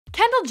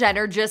Kendall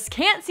Jenner just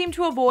can't seem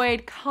to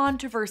avoid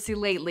controversy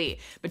lately.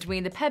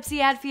 Between the Pepsi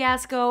ad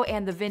fiasco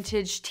and the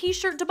vintage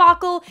t-shirt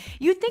debacle,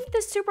 you'd think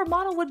this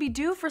supermodel would be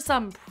due for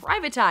some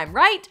private time,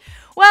 right?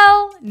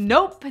 Well,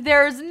 nope,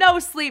 there's no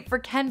sleep for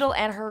Kendall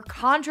and her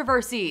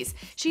controversies.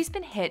 She's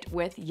been hit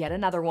with yet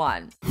another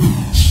one.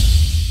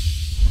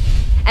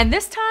 And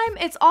this time,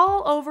 it's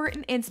all over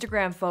an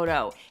Instagram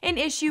photo, an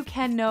issue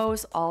Ken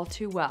knows all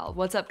too well.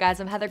 What's up, guys?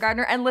 I'm Heather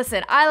Gardner, and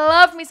listen, I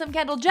love me some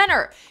Kendall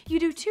Jenner. You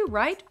do too,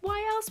 right?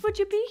 Why else would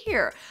you be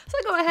here? So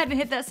go ahead and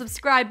hit that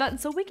subscribe button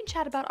so we can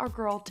chat about our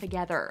girl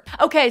together.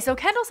 Okay, so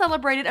Kendall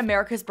celebrated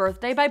America's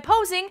birthday by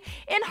posing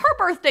in her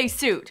birthday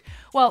suit.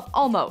 Well,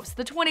 almost.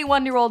 The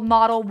 21-year-old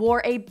model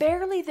wore a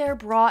barely there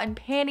bra and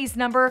panties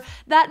number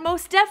that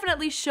most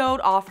definitely showed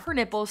off her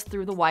nipples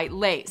through the white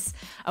lace.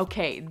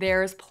 Okay,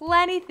 there's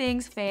plenty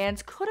things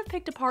fans could have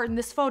picked apart in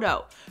this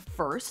photo.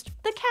 First,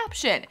 the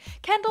caption.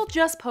 Kendall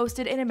just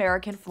posted an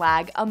American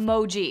flag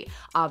emoji,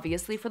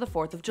 obviously for the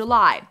 4th of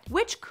July,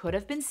 which could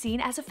have been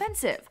seen as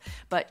offensive.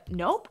 But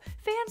nope,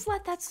 fans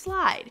let that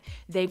slide.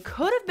 They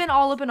could have been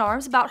all up in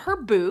arms about her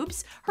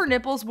boobs. Her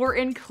nipples were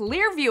in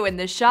clear view in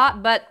this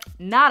shot, but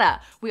nada.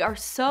 We are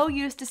so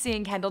used to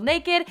seeing Kendall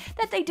naked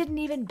that they didn't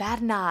even bat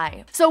an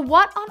eye. So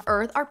what on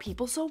earth are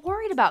people so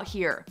worried about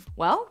here?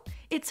 Well,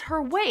 it's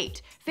her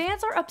weight.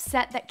 Fans are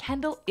upset that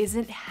Kendall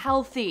isn't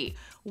healthy.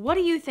 What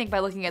do you think by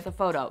looking at the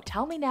photo?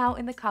 Tell me now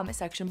in the comment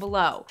section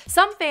below.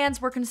 Some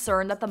fans were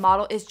concerned that the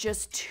model is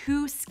just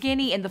too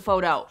skinny in the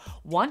photo.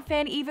 One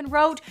fan even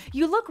wrote,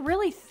 "You look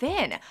really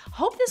thin.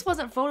 Hope this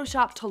wasn't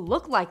photoshopped to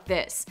look like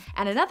this."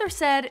 And another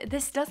said,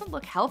 "This doesn't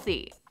look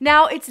healthy."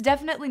 Now, it's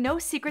definitely no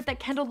secret that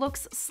Kendall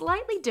looks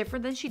slightly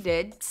different than she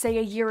did, say,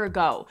 a year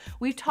ago.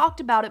 We've talked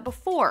about it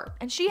before,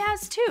 and she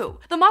has too.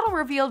 The model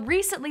revealed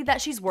recently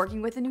that she's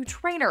working with a new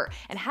trainer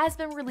and has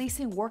been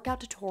releasing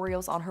workout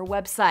tutorials on her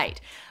website.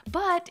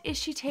 But is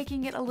she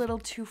taking it a little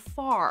too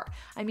far?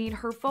 I mean,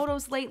 her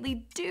photos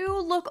lately do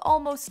look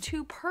almost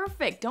too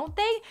perfect, don't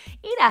they?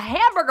 Eat a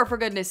hamburger, for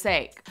goodness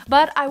sake.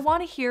 But I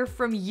want to hear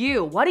from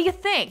you. What do you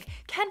think?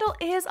 Kendall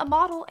is a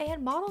model,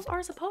 and models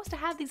are supposed to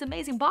have these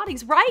amazing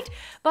bodies, right?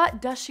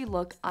 But does she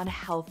look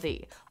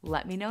unhealthy?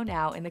 Let me know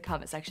now in the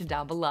comment section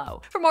down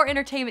below. For more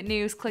entertainment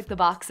news, click the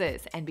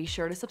boxes and be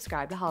sure to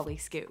subscribe to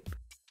Hollyscoop.